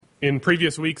In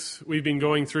previous weeks, we've been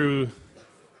going through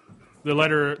the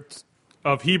letter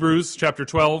of Hebrews, chapter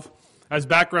 12. As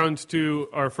background to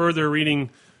our further reading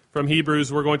from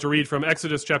Hebrews, we're going to read from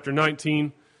Exodus chapter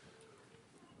 19,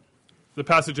 the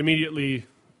passage immediately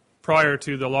prior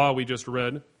to the law we just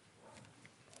read.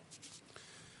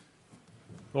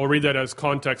 We'll read that as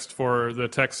context for the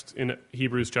text in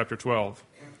Hebrews chapter 12.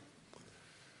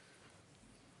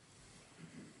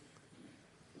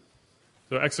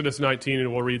 So Exodus 19,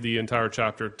 and we'll read the entire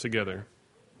chapter together.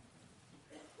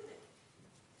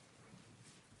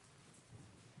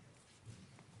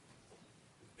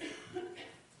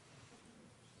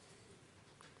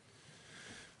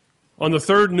 On the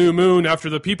third new moon, after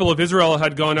the people of Israel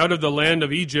had gone out of the land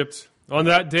of Egypt, on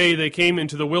that day they came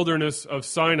into the wilderness of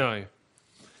Sinai.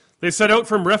 They set out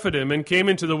from Rephidim and came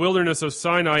into the wilderness of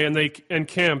Sinai, and they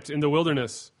encamped in the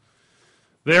wilderness.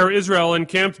 There Israel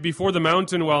encamped before the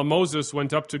mountain while Moses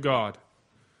went up to God.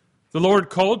 The Lord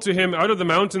called to him out of the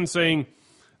mountain, saying,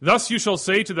 "Thus you shall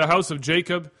say to the house of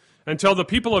Jacob, and tell the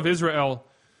people of Israel,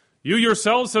 you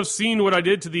yourselves have seen what I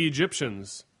did to the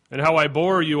Egyptians, and how I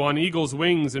bore you on eagle's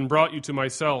wings and brought you to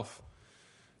myself.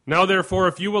 Now therefore,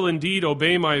 if you will indeed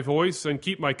obey my voice and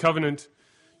keep my covenant,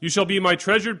 you shall be my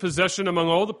treasured possession among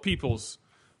all the peoples,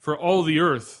 for all the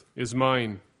earth is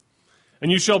mine.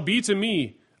 And you shall be to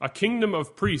me a kingdom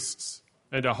of priests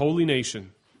and a holy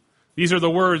nation. These are the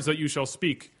words that you shall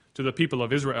speak to the people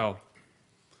of Israel."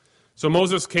 So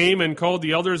Moses came and called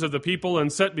the elders of the people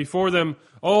and set before them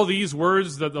all these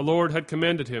words that the Lord had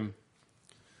commanded him.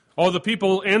 All the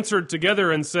people answered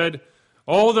together and said,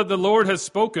 "All that the Lord has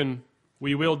spoken,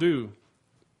 we will do."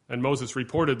 And Moses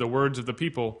reported the words of the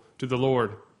people to the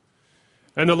Lord.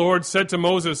 And the Lord said to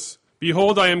Moses,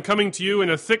 "Behold, I am coming to you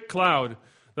in a thick cloud,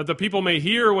 that the people may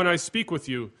hear when I speak with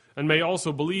you, and may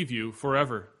also believe you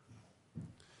forever."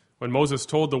 When Moses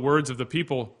told the words of the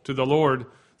people to the Lord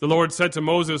said to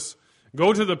Moses,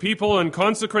 "Go to the people and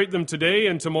consecrate them today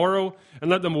and tomorrow,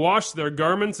 and let them wash their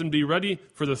garments and be ready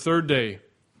for the third day.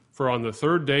 For on the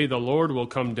third day the Lord will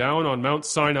come down on Mount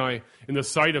Sinai in the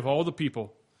sight of all the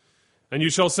people. And you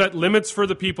shall set limits for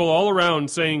the people all around,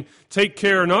 saying, 'Take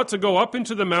care not to go up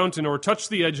into the mountain or touch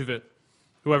the edge of it.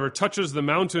 Whoever touches the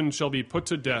mountain shall be put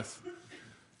to death.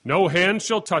 No hand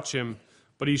shall touch him,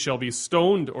 but he shall be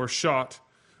stoned or shot.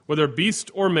 Whether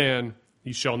beast or man,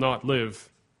 he shall not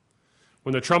live.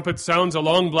 When the trumpet sounds a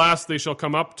long blast, they shall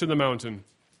come up to the mountain.'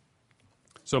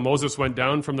 So Moses went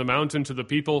down from the mountain to the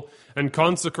people and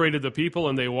consecrated the people,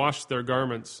 and they washed their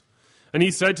garments. And he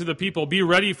said to the people, 'Be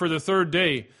ready for the third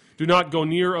day. Do not go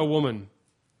near a woman.'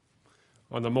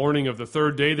 On the morning of the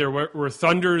third day there were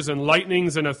thunders and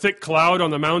lightnings and a thick cloud on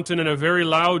the mountain and a very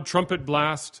loud trumpet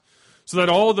blast, so that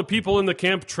all the people in the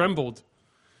camp trembled.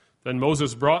 Then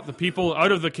Moses brought the people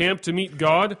out of the camp to meet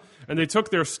God, and they took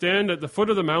their stand at the foot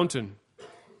of the mountain.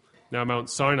 Now Mount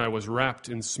Sinai was wrapped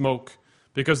in smoke,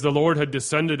 because the Lord had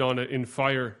descended on it in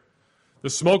fire. The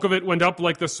smoke of it went up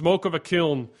like the smoke of a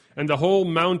kiln, and the whole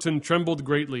mountain trembled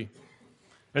greatly.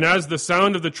 And as the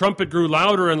sound of the trumpet grew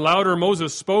louder and louder,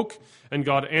 Moses spoke, and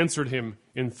God answered him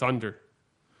in thunder.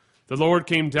 The Lord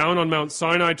came down on Mount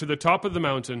Sinai to the top of the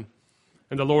mountain,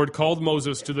 and the Lord called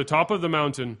Moses to the top of the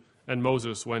mountain, and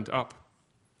Moses went up.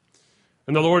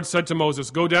 And the Lord said to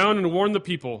Moses, "Go down and warn the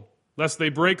people, lest they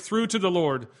break through to the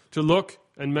Lord to look,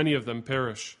 and many of them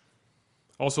perish.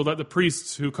 Also let the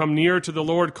priests who come near to the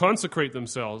Lord consecrate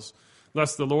themselves,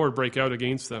 lest the Lord break out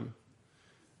against them."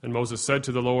 And Moses said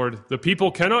to the Lord, "The people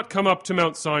cannot come up to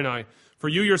Mount Sinai, for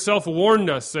you yourself warned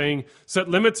us, saying, 'Set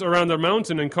limits around the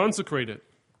mountain and consecrate it.'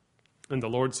 And the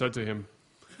Lord said to him,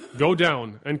 'Go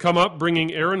down and come up,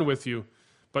 bringing Aaron with you,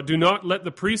 but do not let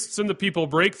the priests and the people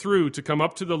break through to come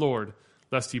up to the Lord,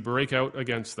 lest he break out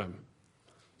against them.'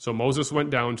 So Moses went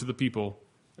down to the people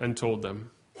and told them."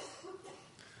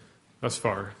 Thus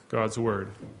far, God's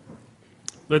word.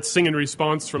 Let's sing in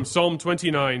response from Psalm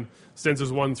 29,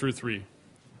 stanzas 1 through 3.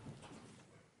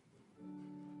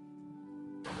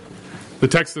 The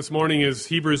text this morning is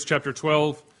Hebrews chapter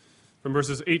 12, from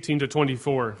verses 18 to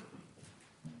 24.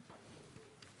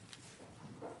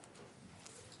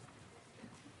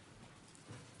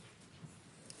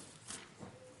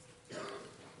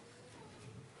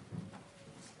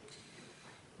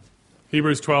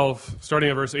 Hebrews 12, starting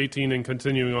at verse 18 and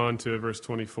continuing on to verse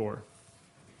 24.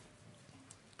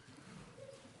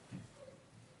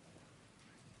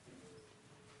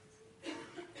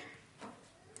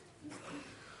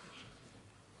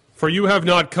 "For you have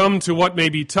not come to what may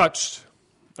be touched,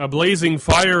 a blazing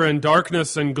fire and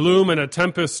darkness and gloom and a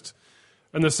tempest,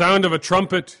 and the sound of a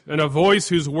trumpet, and a voice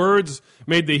whose words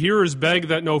made the hearers beg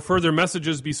that no further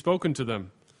messages be spoken to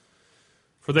them.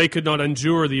 For for they could not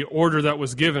endure the order that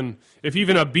was given. If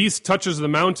even a beast touches the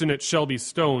mountain, it shall be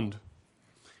stoned.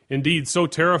 Indeed, so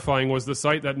terrifying was the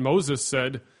sight that Moses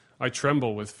said, I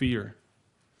tremble with fear.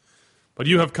 But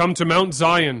you have come to Mount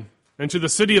Zion, and to the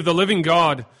city of the living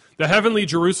God, the heavenly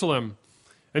Jerusalem,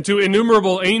 and to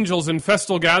innumerable angels in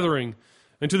festal gathering,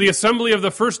 and to the assembly of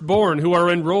the firstborn who are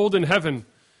enrolled in heaven,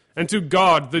 and to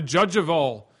God, the judge of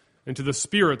all, and to the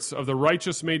spirits of the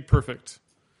righteous made perfect,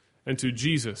 and to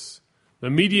Jesus, the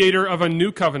mediator of a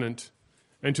new covenant,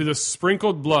 and to the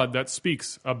sprinkled blood that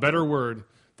speaks a better word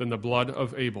than the blood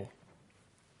of Abel.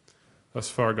 Thus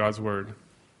far, God's word.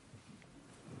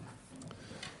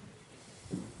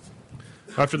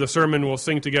 After the sermon, we'll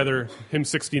sing together hymn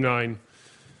 69,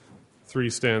 3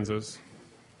 stanzas.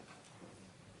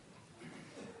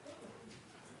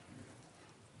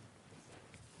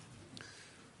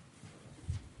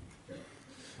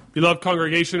 Beloved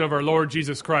congregation of our Lord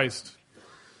Jesus Christ,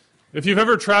 if you've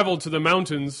ever traveled to the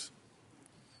mountains,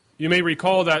 you may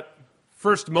recall that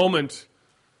first moment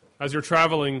as you're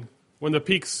traveling when the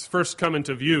peaks first come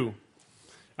into view.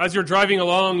 As you're driving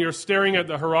along, you're staring at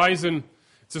the horizon.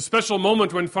 It's a special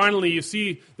moment when finally you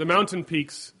see the mountain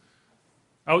peaks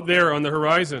out there on the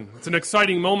horizon. It's an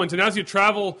exciting moment, and as you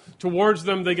travel towards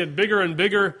them, they get bigger and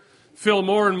bigger, fill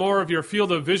more and more of your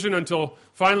field of vision until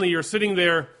finally you're sitting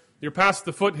there, you're past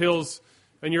the foothills,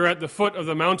 and you're at the foot of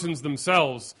the mountains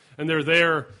themselves, and they're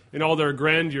there in all their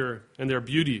grandeur and their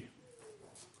beauty.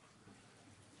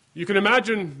 You can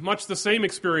imagine much the same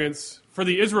experience for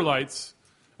the Israelites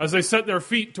as they set their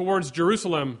feet towards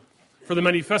Jerusalem for the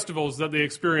many festivals that they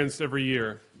experienced every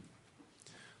year.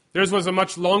 Theirs was a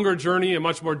much longer journey, a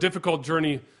much more difficult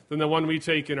journey than the one we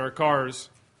take in our cars.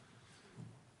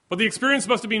 But the experience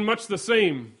must have been much the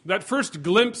same. That first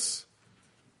glimpse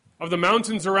of the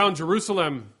mountains around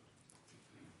Jerusalem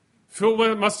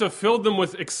must have filled them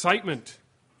with excitement.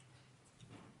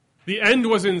 The end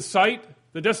was in sight.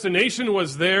 The destination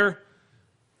was there.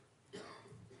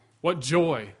 What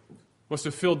joy must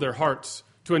have filled their hearts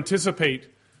to anticipate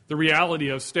the reality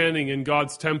of standing in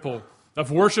God's temple, of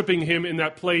worshiping Him in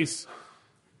that place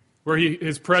where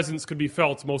His presence could be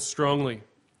felt most strongly.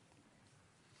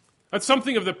 That's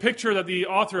something of the picture that the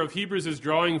author of Hebrews is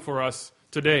drawing for us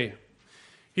today.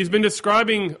 He's been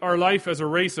describing our life as a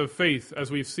race of faith,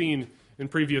 as we've seen in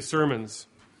previous sermons.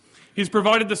 He's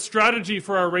provided the strategy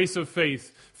for our race of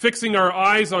faith, fixing our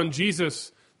eyes on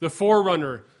Jesus, the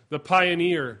forerunner, the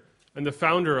pioneer, and the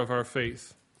founder of our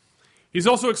faith. He's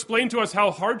also explained to us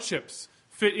how hardships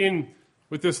fit in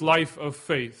with this life of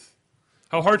faith,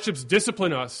 how hardships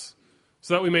discipline us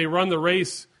so that we may run the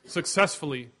race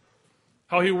successfully,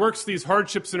 how He works these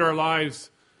hardships in our lives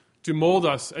to mold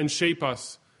us and shape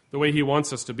us the way He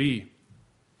wants us to be.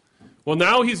 Well,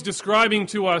 now He's describing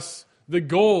to us the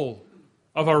goal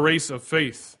of our race of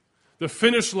faith, the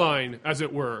finish line, as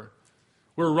it were.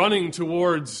 We're running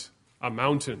towards a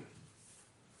mountain.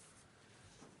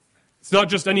 It's not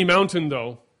just any mountain,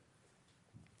 though.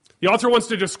 The author wants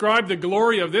to describe the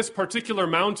glory of this particular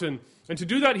mountain, and to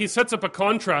do that, he sets up a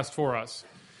contrast for us.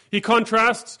 He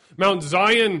contrasts Mount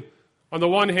Zion on the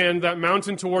one hand, that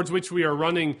mountain towards which we are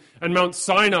running, and Mount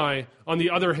Sinai on the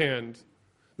other hand.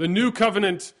 The new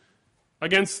covenant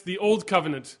against the old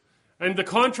covenant. And the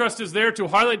contrast is there to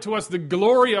highlight to us the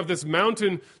glory of this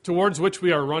mountain towards which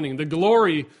we are running, the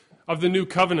glory of the new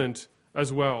covenant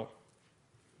as well.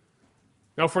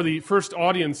 Now, for the first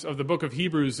audience of the book of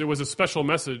Hebrews, it was a special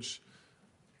message.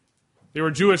 They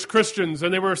were Jewish Christians,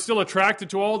 and they were still attracted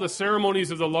to all the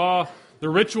ceremonies of the law, the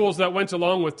rituals that went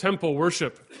along with temple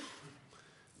worship,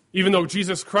 even though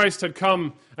Jesus Christ had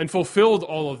come and fulfilled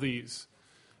all of these.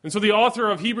 And so the author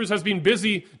of Hebrews has been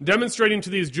busy demonstrating to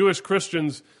these Jewish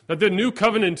Christians that the new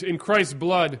covenant in Christ's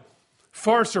blood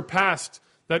far surpassed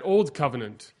that old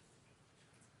covenant.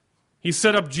 He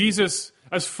set up Jesus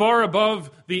as far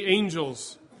above the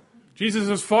angels. Jesus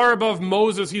is far above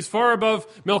Moses. He's far above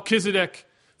Melchizedek,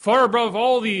 far above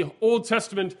all the Old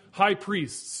Testament high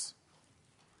priests.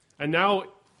 And now,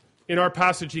 in our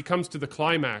passage, he comes to the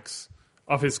climax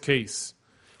of his case.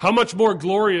 How much more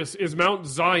glorious is Mount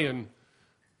Zion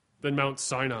than Mount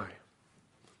Sinai?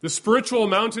 The spiritual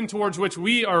mountain towards which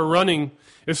we are running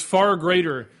is far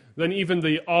greater than even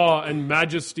the awe and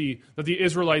majesty that the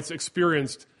Israelites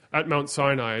experienced at Mount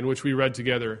Sinai, in which we read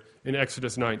together in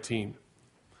Exodus 19.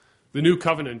 The new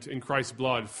covenant in Christ's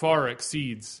blood far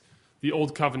exceeds the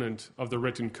old covenant of the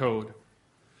written code.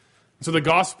 So the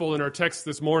gospel in our text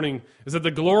this morning is that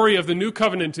the glory of the new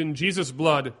covenant in Jesus'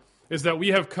 blood is that we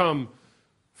have come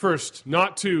first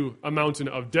not to a mountain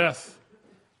of death,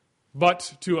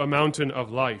 but to a mountain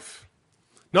of life.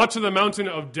 Not to the mountain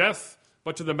of death,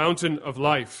 but to the mountain of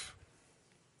life.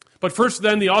 But first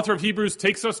then, the author of Hebrews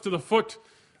takes us to the foot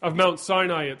of Mount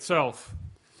Sinai itself.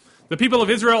 The people of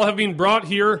Israel have been brought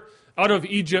here out of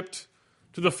Egypt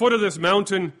to the foot of this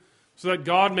mountain so that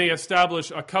God may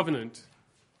establish a covenant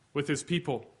with his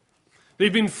people.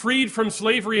 They've been freed from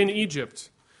slavery in Egypt.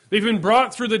 They've been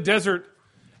brought through the desert,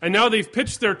 and now they've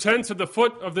pitched their tents at the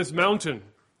foot of this mountain.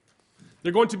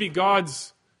 They're going to be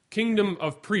God's kingdom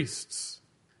of priests,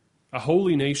 a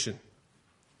holy nation.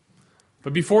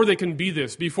 But before they can be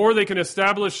this, before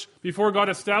God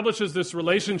establishes this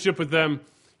relationship with them,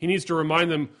 he needs to remind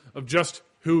them of just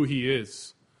who he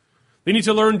is. They need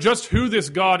to learn just who this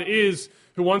God is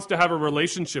who wants to have a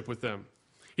relationship with them.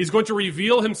 He's going to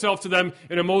reveal himself to them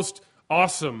in a most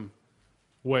awesome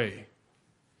way.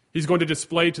 He's going to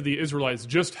display to the Israelites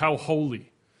just how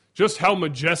holy, just how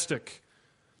majestic,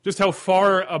 just how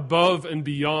far above and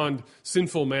beyond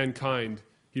sinful mankind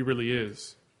he really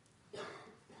is.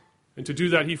 And to do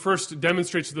that, he first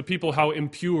demonstrates to the people how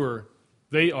impure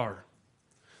they are.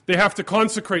 They have to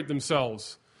consecrate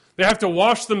themselves. They have to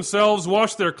wash themselves,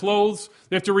 wash their clothes.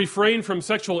 They have to refrain from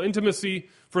sexual intimacy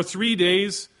for 3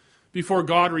 days before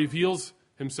God reveals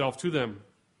himself to them.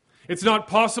 It's not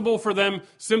possible for them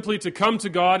simply to come to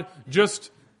God just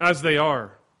as they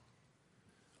are.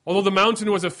 Although the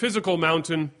mountain was a physical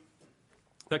mountain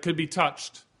that could be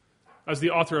touched, as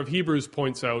the author of Hebrews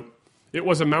points out, it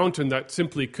was a mountain that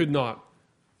simply could not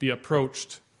be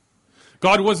approached.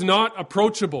 God was not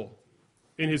approachable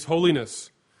in his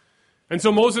holiness. And so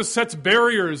Moses sets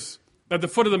barriers at the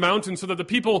foot of the mountain so that the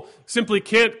people simply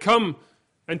can't come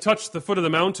and touch the foot of the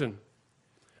mountain.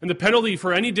 And the penalty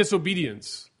for any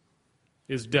disobedience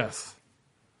is death.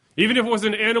 Even if it was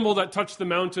an animal that touched the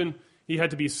mountain, he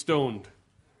had to be stoned.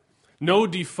 No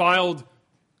defiled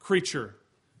creature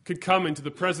could come into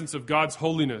the presence of God's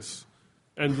holiness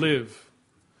and live.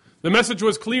 The message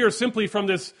was clear simply from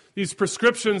these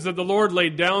prescriptions that the Lord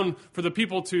laid down for the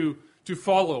people to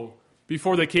follow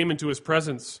before they came into his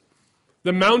presence.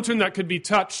 The mountain that could be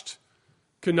touched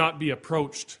could not be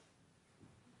approached.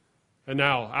 And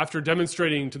now, after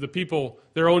demonstrating to the people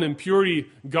their own impurity,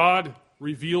 God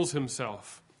reveals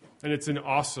himself. And it's an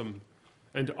awesome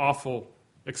and awful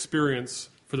experience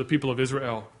for the people of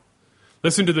Israel.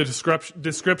 Listen to the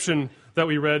description that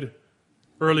we read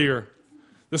earlier.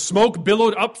 The smoke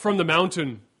billowed up from the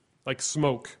mountain like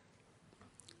smoke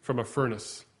from a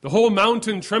furnace. The whole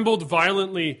mountain trembled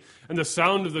violently, and the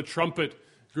sound of the trumpet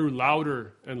grew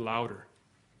louder and louder.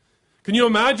 Can you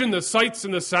imagine the sights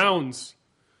and the sounds?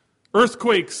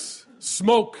 Earthquakes,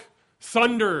 smoke,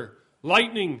 thunder,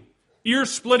 lightning,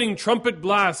 ear-splitting trumpet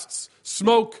blasts,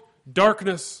 smoke,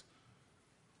 darkness,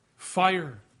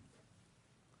 fire.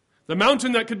 The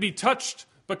mountain that could be touched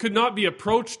but could not be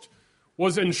approached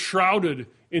was enshrouded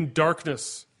in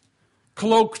darkness,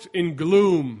 cloaked in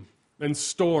gloom and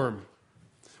storm.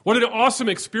 What an awesome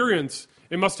experience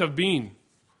it must have been,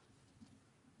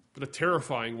 but a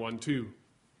terrifying one too.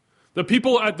 The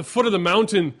people at the foot of the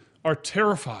mountain are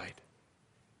terrified.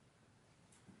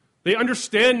 They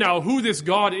understand now who this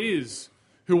God is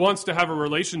who wants to have a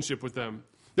relationship with them.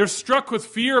 They're struck with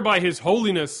fear by his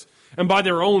holiness and by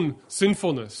their own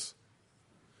sinfulness.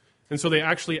 And so they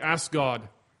actually ask God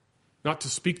not to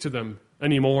speak to them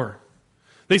anymore.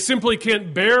 They simply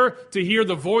can't bear to hear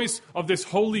the voice of this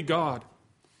holy God.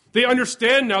 They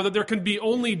understand now that there can be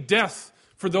only death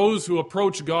for those who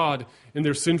approach God in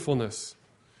their sinfulness.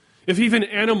 If even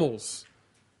animals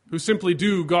who simply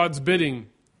do God's bidding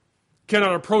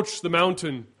cannot approach the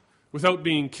mountain without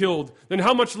being killed, then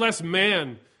how much less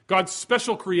man, God's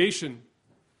special creation,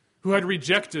 who had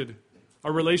rejected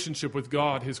a relationship with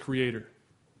God, his creator.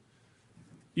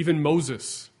 Even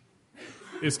Moses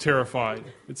is terrified,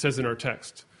 it says in our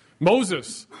text.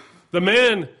 Moses, the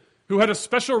man who had a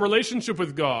special relationship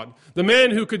with God, the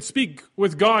man who could speak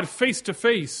with God face to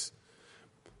face,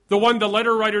 the one the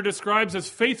letter writer describes as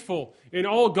faithful in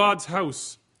all God's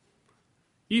house.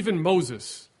 Even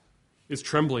Moses is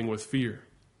trembling with fear.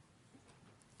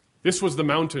 This was the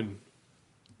mountain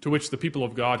to which the people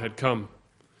of God had come,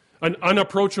 an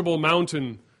unapproachable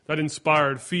mountain that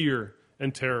inspired fear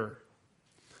and terror.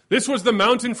 This was the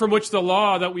mountain from which the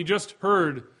law that we just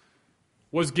heard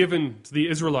was given to the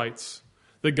Israelites,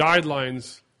 the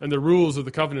guidelines and the rules of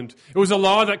the covenant. It was a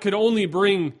law that could only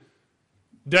bring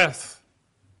death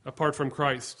apart from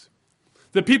Christ.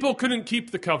 The people couldn't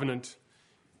keep the covenant.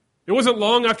 It wasn't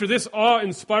long after this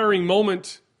awe-inspiring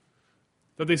moment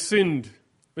that they sinned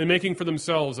in making for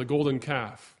themselves a golden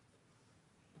calf.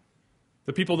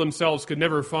 The people themselves could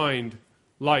never find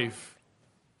life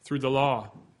through the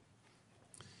law.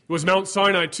 It was Mount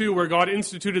Sinai, too, where God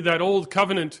instituted that old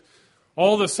covenant,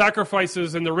 all the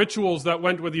sacrifices and the rituals that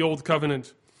went with the old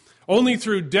covenant. Only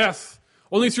through death,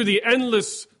 only through the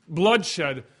endless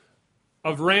bloodshed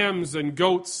of rams and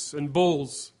goats and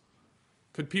bulls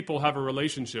could people have a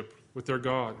relationship with their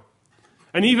God.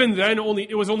 And even then,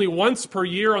 it was only once per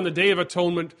year on the Day of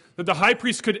Atonement that the high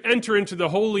priest could enter into the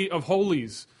Holy of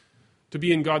Holies to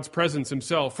be in God's presence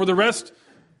himself. For the rest,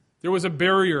 there was a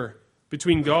barrier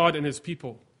between God and his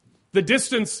people. The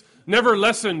distance never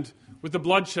lessened with the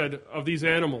bloodshed of these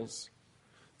animals.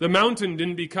 The mountain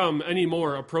didn't become any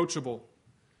more approachable.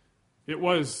 It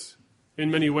was,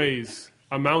 in many ways,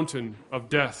 a mountain of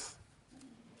death.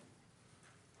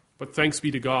 But thanks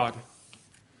be to God,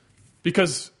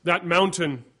 because that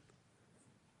mountain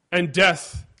and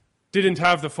death didn't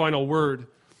have the final word.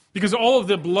 Because all of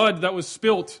the blood that was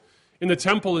spilt in the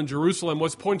temple in Jerusalem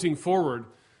was pointing forward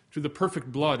to the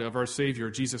perfect blood of our Savior,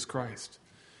 Jesus Christ.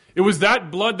 It was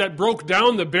that blood that broke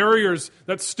down the barriers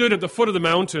that stood at the foot of the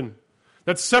mountain,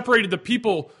 that separated the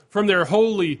people from their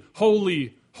holy,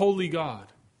 holy, holy God.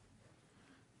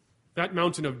 That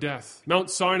mountain of death, Mount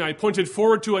Sinai, pointed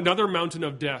forward to another mountain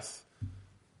of death,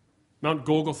 Mount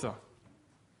Golgotha,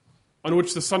 on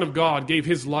which the Son of God gave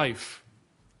his life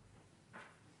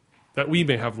that we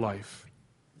may have life.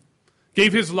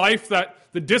 Gave his life that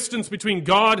the distance between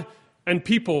God and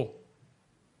people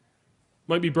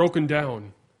might be broken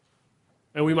down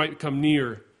and we might come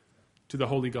near to the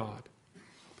holy God.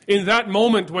 In that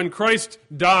moment when Christ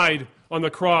died on the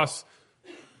cross,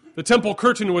 the temple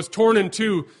curtain was torn in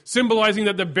two, symbolizing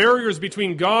that the barriers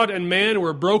between God and man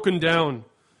were broken down.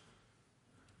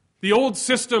 The old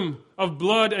system of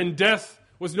blood and death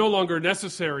was no longer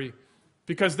necessary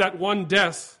because that one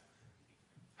death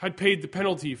had paid the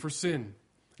penalty for sin.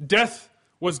 Death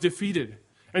was defeated,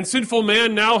 and sinful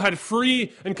man now had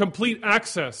free and complete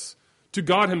access to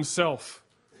God himself.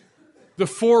 The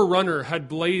forerunner had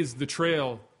blazed the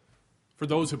trail for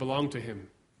those who belonged to him.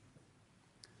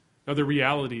 Now, the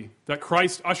reality that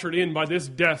Christ ushered in by this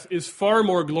death is far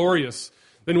more glorious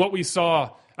than what we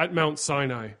saw at Mount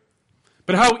Sinai.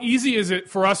 But how easy is it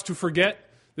for us to forget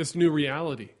this new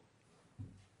reality?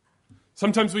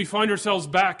 Sometimes we find ourselves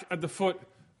back at the foot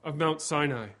of Mount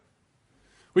Sinai.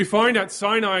 We find at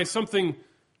Sinai something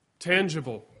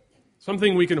tangible,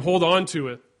 something we can hold on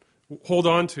to.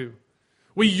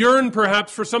 We yearn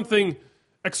perhaps for something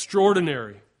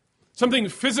extraordinary, something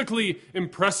physically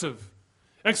impressive.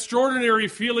 Extraordinary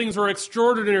feelings or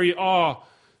extraordinary awe,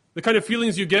 the kind of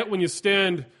feelings you get when you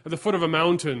stand at the foot of a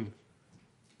mountain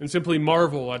and simply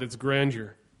marvel at its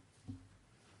grandeur.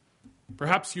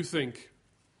 Perhaps you think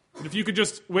that if you could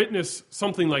just witness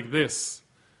something like this,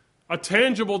 a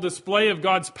tangible display of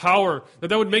God's power,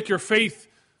 that would make your faith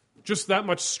just that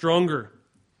much stronger.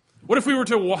 What if we were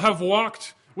to have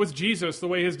walked with Jesus the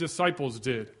way his disciples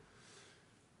did?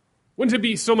 Wouldn't it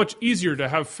be so much easier to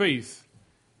have faith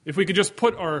if we could just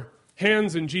put our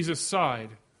hands in Jesus'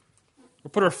 side or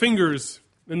put our fingers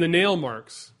in the nail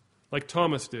marks like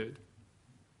Thomas did?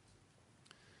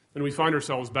 Then we find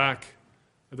ourselves back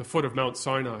at the foot of Mount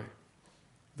Sinai,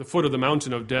 the foot of the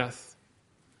mountain of death.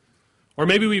 Or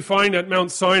maybe we find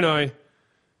ourselves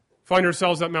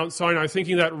at Mount Sinai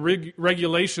thinking that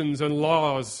regulations and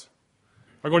laws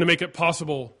are going to make it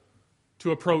possible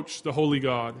to approach the holy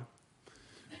God.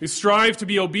 We strive to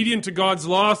be obedient to God's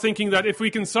law, thinking that if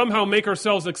we can somehow make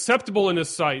ourselves acceptable in his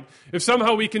sight, if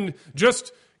somehow we can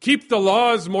just keep the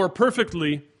laws more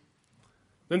perfectly,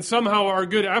 then somehow our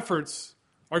good efforts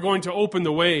are going to open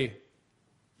the way,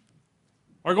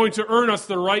 are going to earn us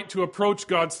the right to approach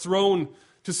God's throne,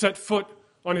 to set foot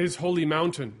on his holy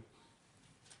mountain.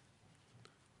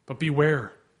 But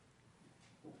beware,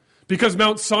 because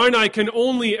Mount Sinai can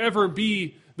only ever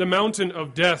be the mountain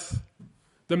of death,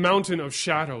 the mountain of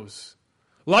shadows.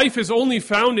 Life is only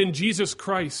found in Jesus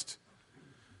Christ.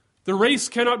 The race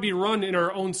cannot be run in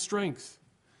our own strength.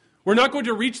 We're not going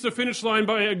to reach the finish line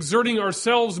by exerting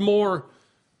ourselves more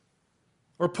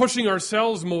or pushing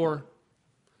ourselves more,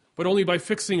 but only by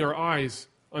fixing our eyes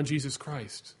on Jesus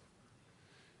Christ.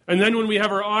 And then when we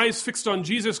have our eyes fixed on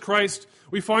Jesus Christ,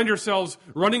 we find ourselves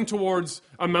running towards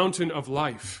a mountain of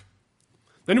life.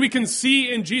 Then we can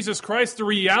see in Jesus Christ the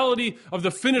reality of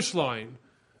the finish line,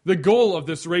 the goal of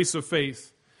this race of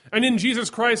faith. And in Jesus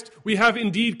Christ, we have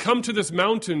indeed come to this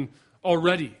mountain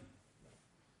already.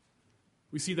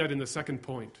 We see that in the second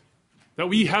point, that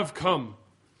we have come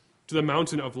to the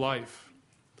mountain of life.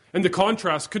 And the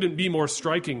contrast couldn't be more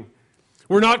striking.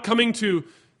 We're not coming to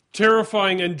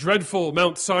terrifying and dreadful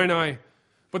Mount Sinai,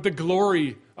 but the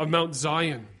glory of Mount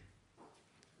Zion.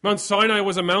 Mount Sinai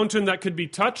was a mountain that could be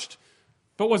touched,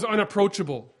 but was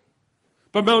unapproachable.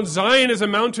 But Mount Zion is a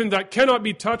mountain that cannot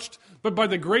be touched, but by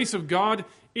the grace of God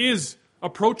is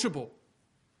approachable.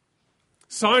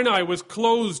 Sinai was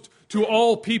closed to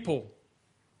all people.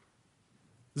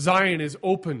 Zion is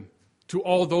open to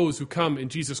all those who come in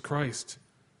Jesus Christ.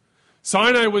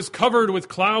 Sinai was covered with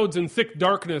clouds and thick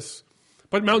darkness,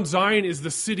 but Mount Zion is the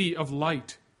city of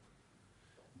light.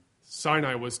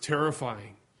 Sinai was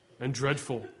terrifying and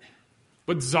dreadful,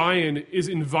 but Zion is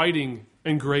inviting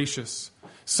and gracious.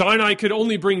 Sinai could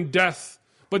only bring death,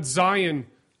 but Zion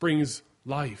brings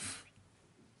life.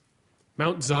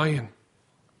 Mount Zion.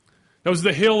 That was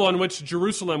the hill on which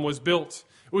Jerusalem was built.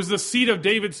 It was the seat of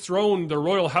David's throne, the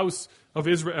royal house of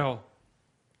Israel.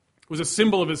 It was a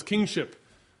symbol of his kingship,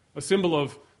 a symbol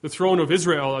of the throne of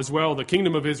Israel as well, the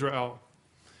kingdom of Israel.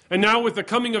 And now with the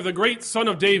coming of the great Son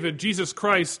of David, Jesus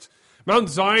Christ, Mount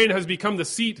Zion has become the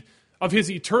seat of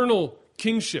his eternal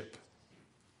kingship.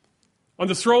 On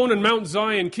the throne in Mount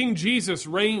Zion, King Jesus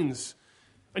reigns,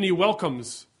 and he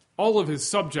welcomes all of his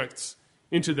subjects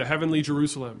into the heavenly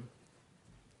Jerusalem.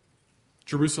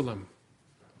 Jerusalem.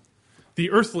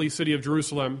 The earthly city of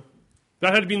Jerusalem,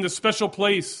 that had been the special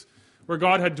place where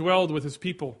God had dwelled with his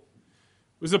people.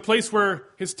 It was a place where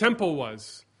his temple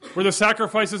was, where the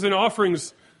sacrifices and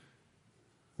offerings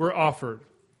were offered.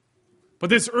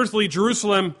 But this earthly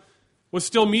Jerusalem was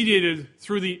still mediated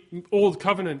through the old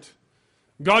covenant.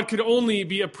 God could only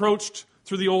be approached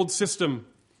through the old system.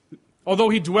 Although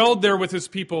he dwelled there with his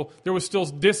people, there was still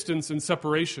distance and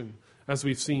separation, as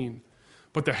we've seen.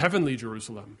 But the heavenly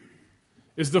Jerusalem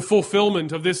is the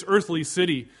fulfillment of this earthly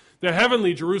city. The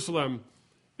heavenly Jerusalem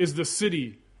is the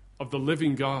city of the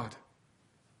living God.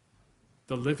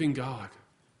 The living God.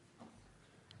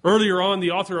 Earlier on,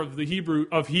 the author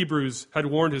of Hebrews had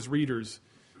warned his readers,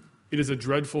 it is a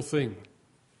dreadful thing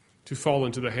to fall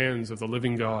into the hands of the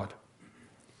living God.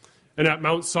 And at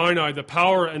Mount Sinai, the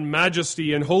power and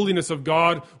majesty and holiness of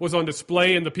God was on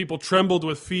display, and the people trembled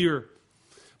with fear.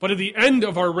 But at the end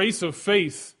of our race of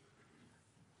faith,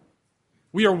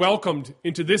 we are welcomed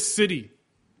into this city,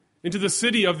 into the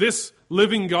city of this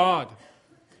living God.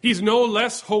 He's no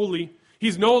less holy,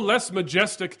 he's no less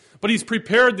majestic, but he's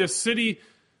prepared this city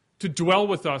to dwell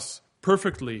with us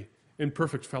perfectly in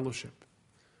perfect fellowship.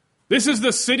 This is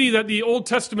the city that the Old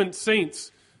Testament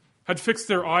saints had fixed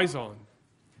their eyes on.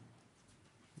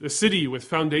 The city with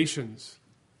foundations,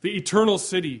 the eternal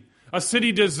city, a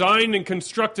city designed and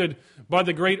constructed by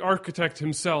the great architect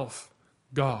himself,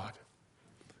 God.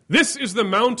 This is the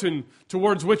mountain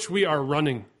towards which we are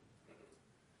running.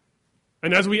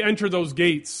 And as we enter those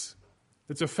gates,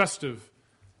 it's a festive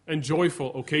and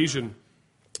joyful occasion.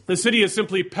 The city is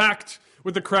simply packed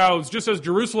with the crowds. Just as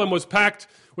Jerusalem was packed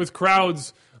with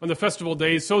crowds on the festival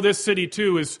days, so this city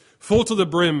too is full to the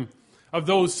brim of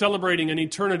those celebrating an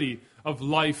eternity of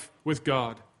life with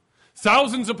God.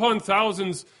 Thousands upon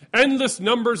thousands, endless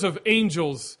numbers of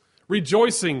angels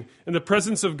rejoicing in the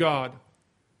presence of God.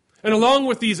 And along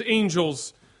with these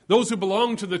angels, those who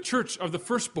belong to the church of the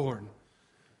firstborn,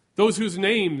 those whose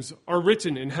names are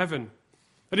written in heaven.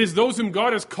 That is, those whom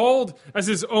God has called as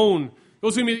his own,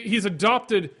 those whom he's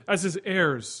adopted as his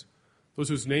heirs, those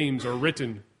whose names are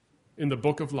written in the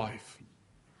book of life.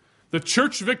 The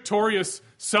church victorious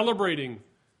celebrating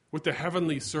with the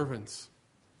heavenly servants.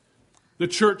 The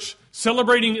church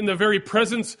celebrating in the very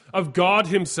presence of God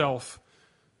himself.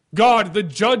 God, the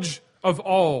judge of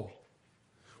all.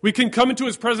 We can come into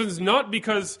his presence not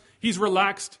because he's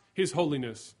relaxed his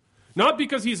holiness, not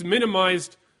because he's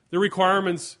minimized the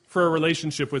requirements for a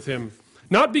relationship with him,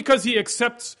 not because he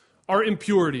accepts our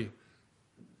impurity.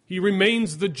 He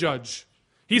remains the judge.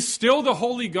 He's still the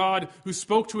holy God who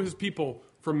spoke to his people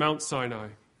from Mount Sinai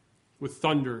with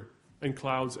thunder and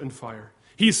clouds and fire.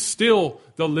 He's still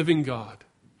the living God.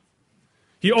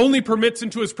 He only permits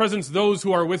into his presence those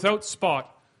who are without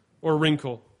spot or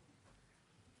wrinkle.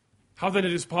 How then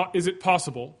is it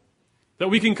possible that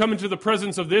we can come into the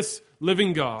presence of this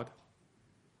living God?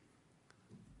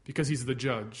 Because he's the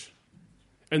judge.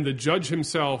 And the judge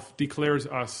himself declares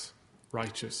us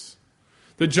righteous.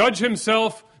 The judge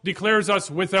himself declares us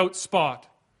without spot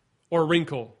or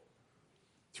wrinkle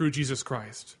through Jesus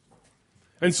Christ.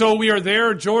 And so we are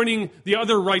there joining the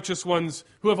other righteous ones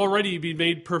who have already been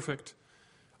made perfect.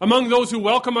 Among those who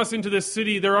welcome us into this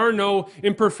city, there are no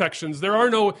imperfections, there are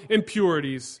no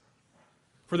impurities,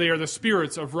 for they are the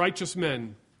spirits of righteous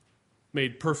men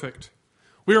made perfect.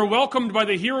 We are welcomed by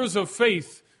the heroes of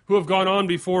faith who have gone on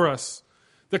before us,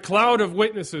 the cloud of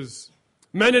witnesses,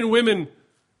 men and women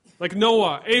like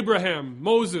Noah, Abraham,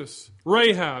 Moses,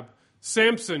 Rahab,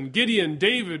 Samson, Gideon,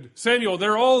 David, Samuel.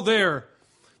 They're all there.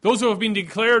 Those who have been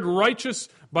declared righteous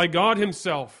by God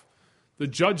himself, the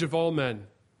judge of all men,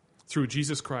 through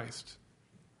Jesus Christ.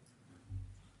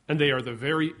 And they are the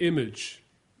very image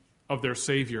of their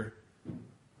Savior.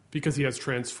 because he has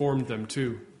transformed them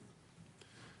too.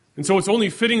 And so it's only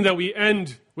fitting that we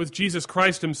end with Jesus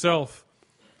Christ himself.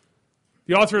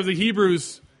 The author of the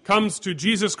Hebrews comes to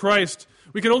Jesus Christ.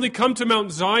 We can only come to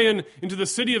Mount Zion, into the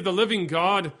city of the living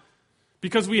God,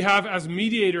 because we have as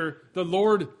mediator the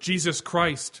Lord Jesus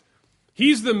Christ.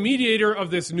 He's the mediator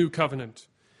of this new covenant.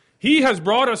 He has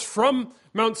brought us from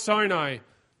Mount Sinai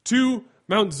to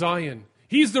Mount Zion.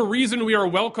 He's the reason we are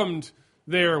welcomed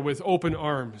there with open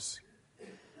arms.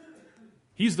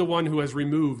 He's the one who has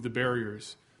removed the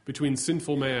barriers between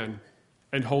sinful man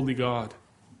and holy God.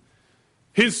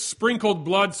 His sprinkled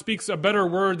blood speaks a better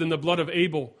word than the blood of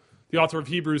Abel, the author of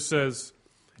Hebrews says.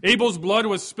 Abel's blood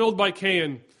was spilled by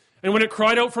Cain, and when it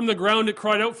cried out from the ground, it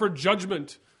cried out for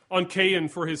judgment on Cain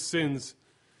for his sins.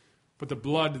 But the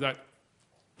blood that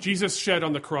Jesus shed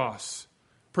on the cross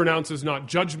pronounces not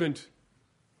judgment,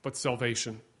 but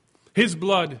salvation. His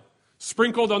blood,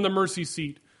 sprinkled on the mercy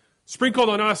seat, sprinkled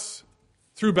on us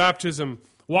through baptism,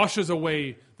 washes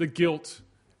away the guilt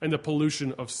and the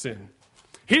pollution of sin.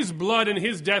 His blood and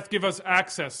his death give us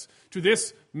access to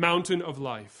this mountain of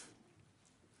life.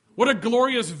 What a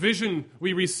glorious vision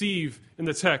we receive in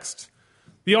the text.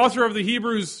 The author of the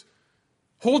Hebrews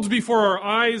holds before our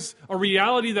eyes a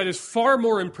reality that is far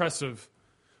more impressive,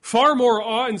 far more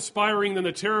awe-inspiring than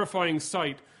the terrifying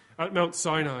sight at Mount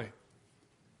Sinai.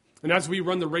 And as we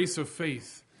run the race of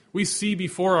faith, we see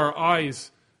before our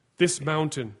eyes this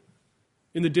mountain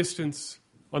in the distance,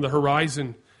 on the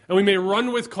horizon. And we may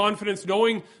run with confidence,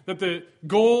 knowing that the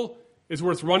goal is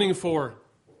worth running for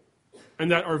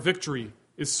and that our victory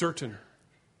is certain.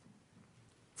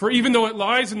 For even though it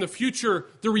lies in the future,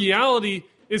 the reality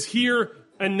is here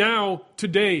and now,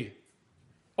 today,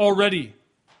 already.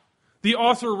 The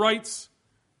author writes,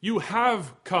 "You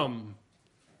have come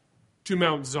to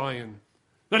Mount Zion."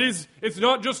 That is, it's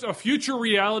not just a future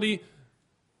reality,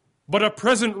 but a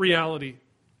present reality.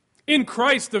 In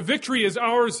Christ, the victory is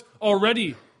ours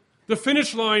already. The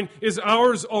finish line is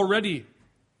ours already.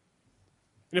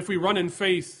 And if we run in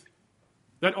faith,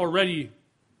 that already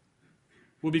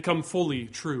will become fully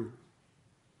true.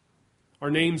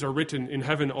 Our names are written in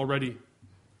heaven already.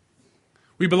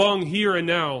 We belong here and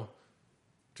now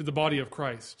to the body of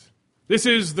Christ. This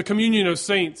is the communion of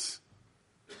saints.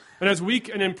 And as weak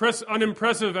and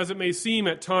unimpressive as it may seem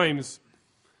at times,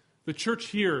 the church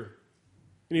here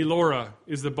in Elora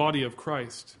is the body of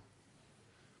Christ.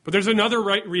 But there's another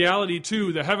reality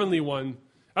too, the heavenly one.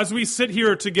 As we sit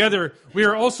here together, we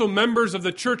are also members of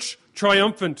the church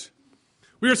triumphant.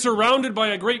 We are surrounded by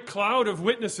a great cloud of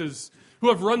witnesses who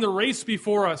have run the race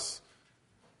before us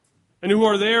and who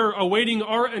are there awaiting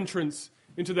our entrance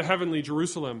into the heavenly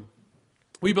Jerusalem.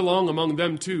 We belong among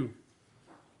them too.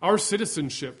 Our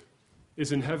citizenship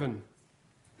is in heaven.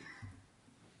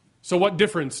 So what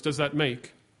difference does that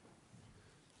make?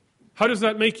 How does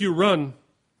that make you run?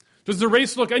 Does the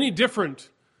race look any different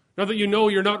now that you know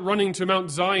you're not running to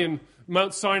Mount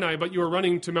Sinai, but you are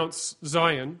running to Mount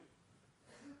Zion?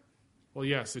 Well,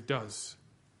 yes, it does,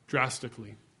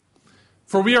 drastically.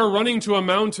 For we are running to a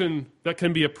mountain that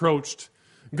can be approached.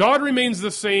 God remains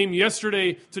the same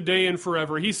yesterday, today, and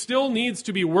forever. He still needs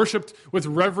to be worshipped with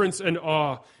reverence and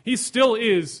awe. He still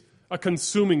is a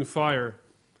consuming fire.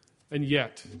 And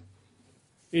yet,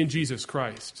 in Jesus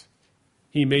Christ,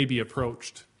 he may be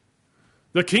approached.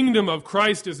 The kingdom of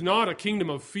Christ is not a kingdom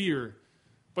of fear,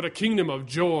 but a kingdom of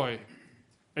joy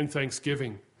and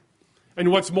thanksgiving. And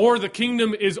what's more, the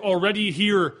kingdom is already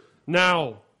here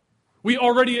now. We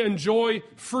already enjoy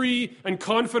free and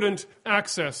confident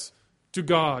access to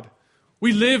God.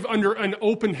 We live under an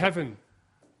open heaven.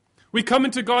 We come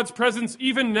into God's presence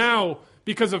even now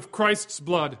because of Christ's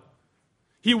blood.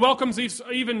 He welcomes us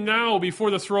even now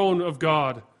before the throne of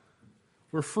God.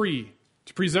 We're free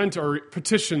to present our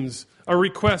petitions, our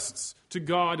requests to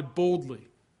God boldly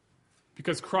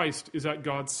because Christ is at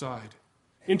God's side,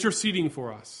 interceding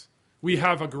for us. We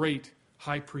have a great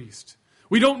high priest.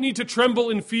 We don't need to tremble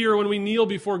in fear when we kneel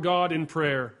before God in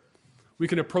prayer. We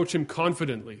can approach him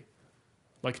confidently,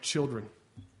 like children.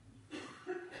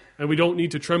 And we don't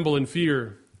need to tremble in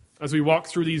fear as we walk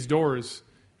through these doors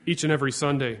each and every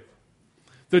Sunday.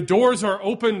 The doors are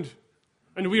opened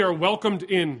and we are welcomed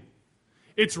in.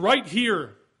 It's right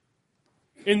here,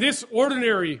 in this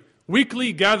ordinary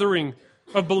weekly gathering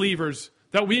of believers,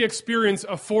 that we experience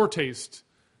a foretaste,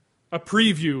 a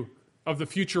preview of the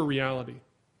future reality.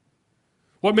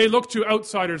 What may look to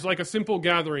outsiders like a simple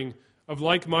gathering of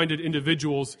like-minded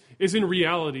individuals is in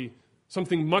reality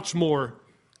something much more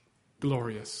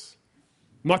glorious,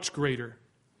 much greater.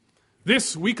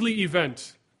 This weekly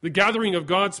event, the gathering of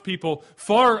God's people,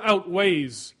 far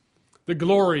outweighs the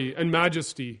glory and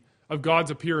majesty of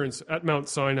God's appearance at Mount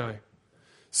Sinai.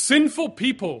 Sinful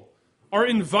people are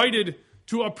invited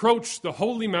to approach the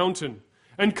holy mountain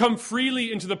and come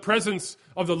freely into the presence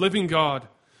of the living God.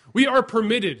 We are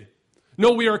permitted,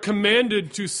 no, we are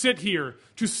commanded to sit here,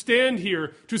 to stand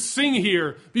here, to sing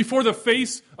here before the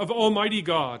face of Almighty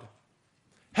God.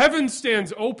 Heaven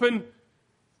stands open,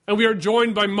 and we are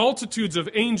joined by multitudes of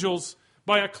angels,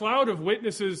 by a cloud of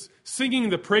witnesses singing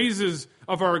the praises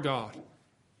of our God.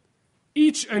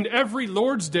 Each and every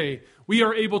Lord's Day, we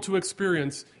are able to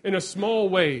experience in a small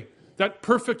way that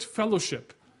perfect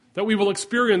fellowship that we will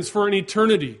experience for an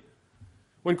eternity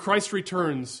when Christ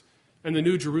returns and the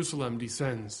New Jerusalem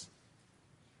descends.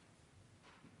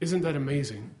 Isn't that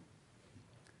amazing?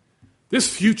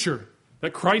 This future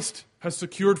that Christ has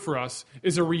secured for us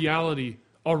is a reality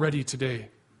already today.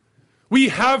 We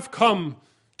have come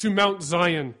to Mount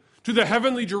Zion, to the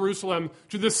heavenly Jerusalem,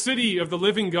 to the city of the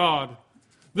living God.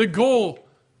 The goal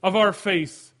of our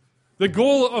faith, the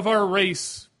goal of our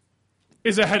race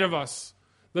is ahead of us.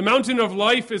 The mountain of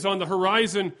life is on the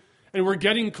horizon, and we're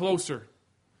getting closer.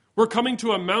 We're coming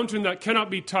to a mountain that cannot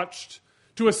be touched,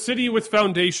 to a city with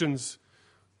foundations.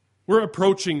 We're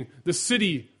approaching the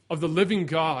city of the living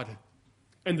God,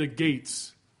 and the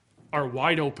gates are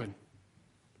wide open.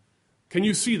 Can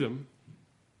you see them?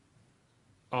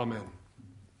 Amen.